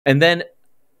And then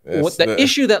what the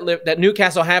issue that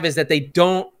Newcastle have is that they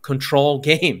don't control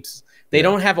games. They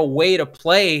don't have a way to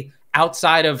play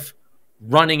outside of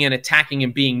running and attacking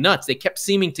and being nuts. They kept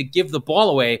seeming to give the ball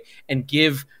away and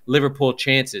give Liverpool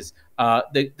chances.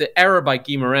 The error by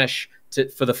Guimaraes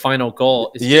for the final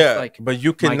goal is just like, but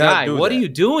you cannot do that. What are you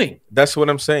doing? That's what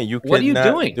I'm saying. What are you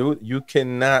doing? You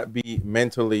cannot be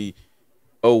mentally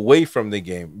away from the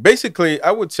game. Basically,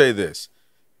 I would say this.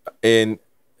 And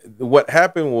what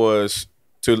happened was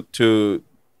to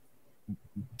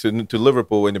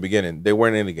Liverpool in the beginning, they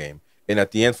weren't in the game. And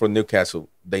at the end for Newcastle,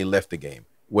 they left the game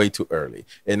way too early.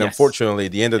 And unfortunately,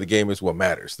 the end of the game is what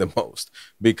matters the most.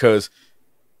 Because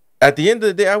at the end of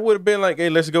the day, I would have been like, hey,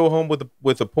 let's go home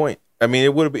with a point. I mean,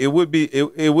 it would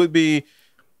be,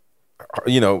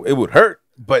 you know, it would hurt,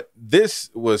 but this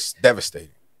was devastating.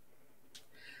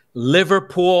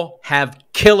 Liverpool have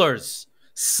killers.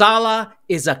 Salah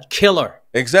is a killer.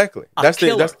 Exactly. That's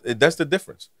the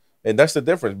difference. And that's the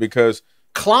difference because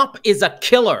Klopp is a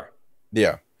killer.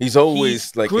 Yeah. He's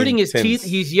always like gritting his teeth.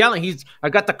 He's yelling. I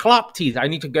got the Klopp teeth. I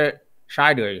need to get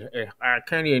Scheider. I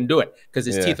can't even do it because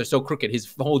his teeth are so crooked.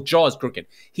 His whole jaw is crooked.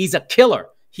 He's a killer.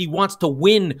 He wants to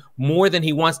win more than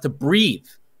he wants to breathe.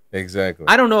 Exactly.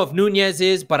 I don't know if Nunez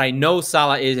is, but I know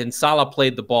Salah is, and Salah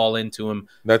played the ball into him.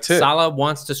 That's it. Salah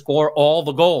wants to score all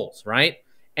the goals, right?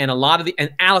 And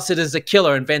Alisson is a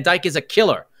killer, and Van Dijk is a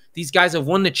killer. These guys have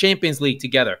won the Champions League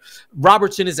together.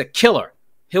 Robertson is a killer.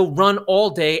 He'll run all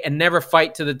day and never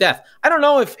fight to the death. I don't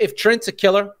know if Trent's a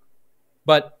killer,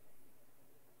 but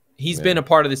he's been a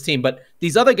part of this team. But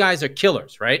these other guys are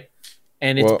killers, right?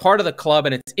 And it's part of the club,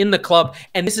 and it's in the club.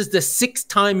 And this is the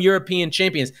 6-time European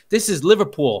champions. This is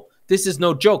Liverpool. This is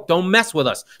no joke. Don't mess with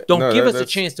us. Don't give us a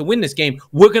chance to win this game.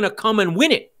 We're gonna come and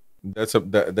win it.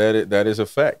 That is a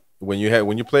fact. When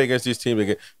you play against these teams,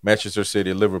 against Manchester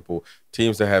City, Liverpool,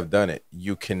 teams that have done it,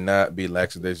 you cannot be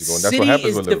lackadaisical. And that's what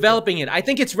happens with Liverpool. City is developing it. I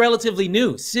think it's relatively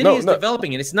new. City is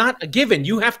developing it. It's not a given.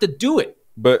 You have to do it.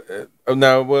 But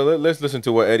now, let's listen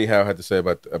to what Eddie Howe had to say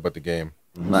about the game.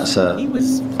 That's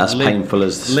as painful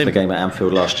as the game at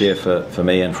Anfield last year for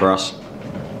me and for us.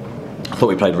 I thought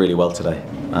we played really well today.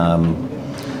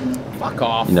 Fuck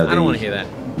off. I don't want to hear that.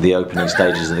 The opening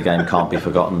stages of the game can't be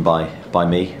forgotten by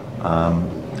me.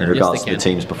 In regards to the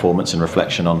team's performance and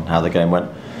reflection on how the game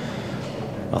went,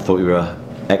 I thought we were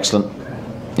excellent.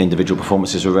 Individual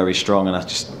performances were very strong, and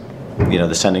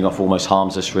the sending off almost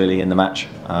harms us really in the match.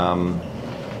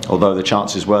 Although the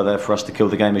chances were there for us to kill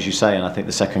the game, as you say, and I think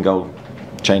the second goal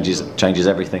changes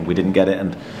everything. We didn't get it,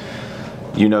 and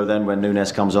then when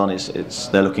Nunez comes on,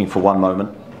 they're looking for one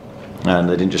moment, and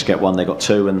they didn't just get one; they got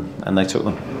two, and they took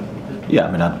them. Yeah,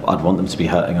 I mean, I'd want them to be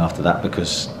hurting after that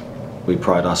because we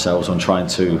pride ourselves on trying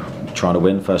to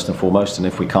win first and foremost, and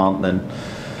if we can't, then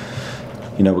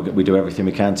we do everything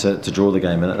we can to draw the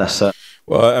game, and that's.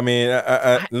 Well, I mean,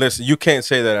 listen, you can't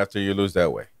say that after you lose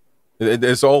that way.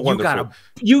 It's all wonderful.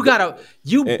 You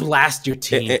blast your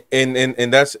team,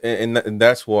 and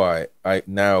that's why I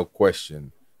now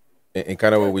question and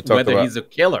kind of what we talked about. Whether he's a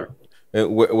killer.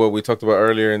 What we talked about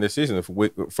earlier in the season,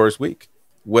 the first week,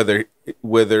 whether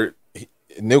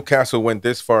Newcastle went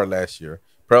this far last year,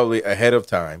 probably ahead of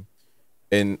time,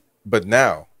 but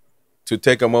now to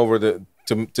take them over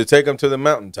to take them to the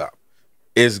mountaintop,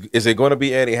 is it going to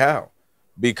be Eddie Howe?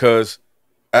 Because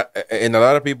and a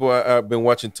lot of people I've been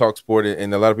watching TalkSport,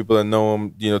 and a lot of people that know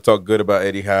him, talk good about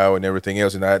Eddie Howe and everything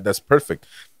else, and that's perfect.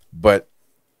 But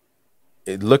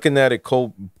looking at it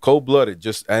cold-blooded,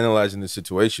 just analyzing the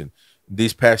situation,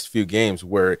 these past few games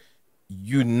where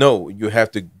you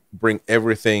have to bring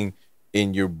everything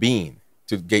in your being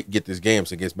to get these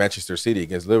games against Manchester City,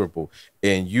 against Liverpool,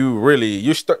 and you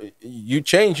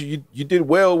did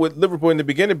well with Liverpool in the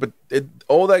beginning, but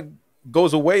all that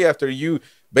goes away after you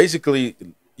basically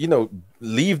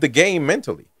leave the game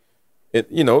mentally.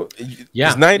 It's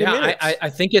 90 minutes. I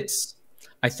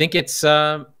think it's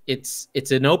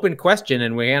an open question,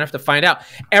 and we're gonna have to find out.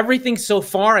 Everything so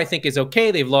far I think is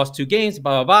okay. They've lost 2 games,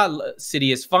 blah blah blah.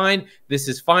 City is fine. This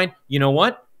is fine. You know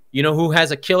what? You know who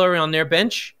has a killer on their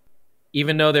bench?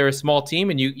 Even though they're a small team,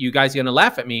 and you guys are going to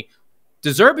laugh at me, De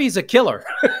Zerbi's a killer,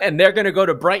 and they're going to go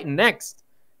to Brighton next.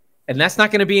 And that's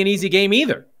not going to be an easy game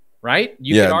either, right?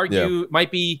 You could argue it might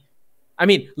be. I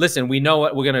mean, listen, we know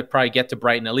what we're going to probably get to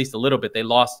Brighton at least a little bit. They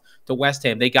lost to West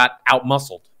Ham. They got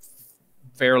out-muscled,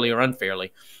 fairly or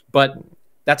unfairly. But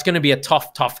that's going to be a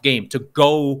tough game to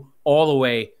go all the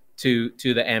way to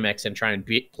the Amex and try and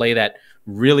play that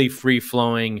really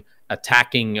free-flowing,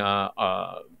 attacking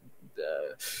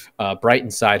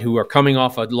Brighton side, who are coming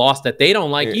off a loss that they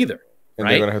don't like either. And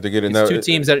they're going to have to get it. Two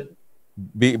teams that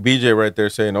BJ right there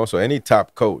saying also any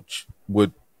top coach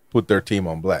would put their team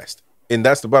on blast. And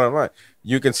that's the bottom line.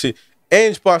 You can see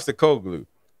Ange Postecoglou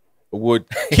would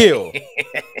kill.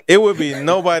 It would be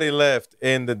nobody left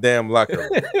in the damn locker room.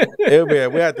 It would be,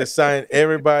 we have to sign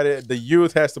everybody. The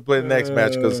youth has to play the next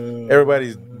match because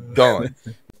everybody's gone.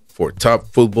 For top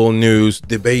football news,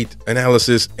 debate,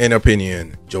 analysis, and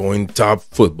opinion, join Top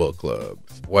Football Club.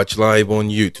 Watch live on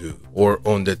YouTube or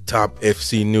on the Top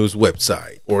FC News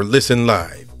website, or listen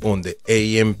live on the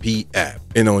AMP app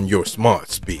and on your smart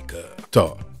speaker.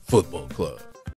 Top Football Club.